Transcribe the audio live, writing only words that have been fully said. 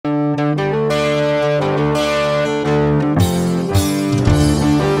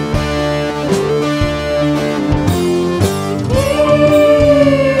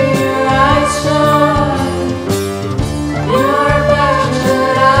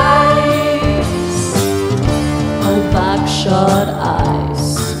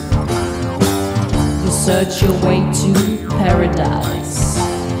search your way to paradise.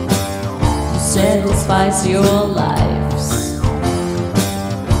 You satisfies your lives.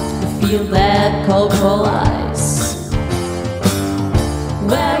 You feel that cold, cold ice.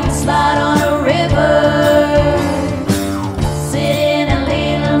 Where you slide on a river, sit in a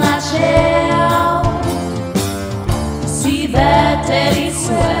little nutshell. See that teddy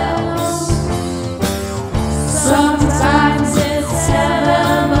swells. Sometimes it's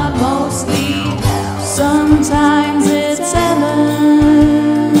heaven, but mostly hell. Sometimes it's heaven.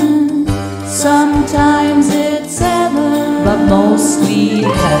 Sometimes it's heaven, but mostly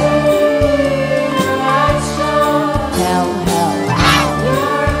hell. Hell, hell, hell.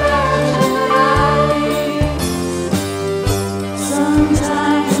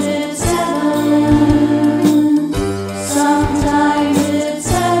 Sometimes it's heaven. Sometimes it's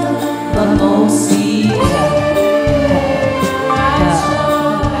heaven, but mostly hell.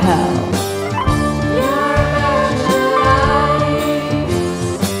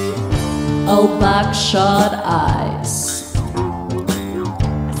 Oh, buckshot eyes,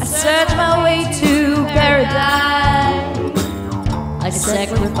 I search my way to paradise. I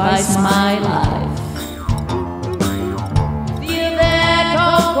sacrifice my life. Feel that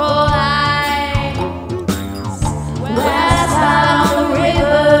cold, cold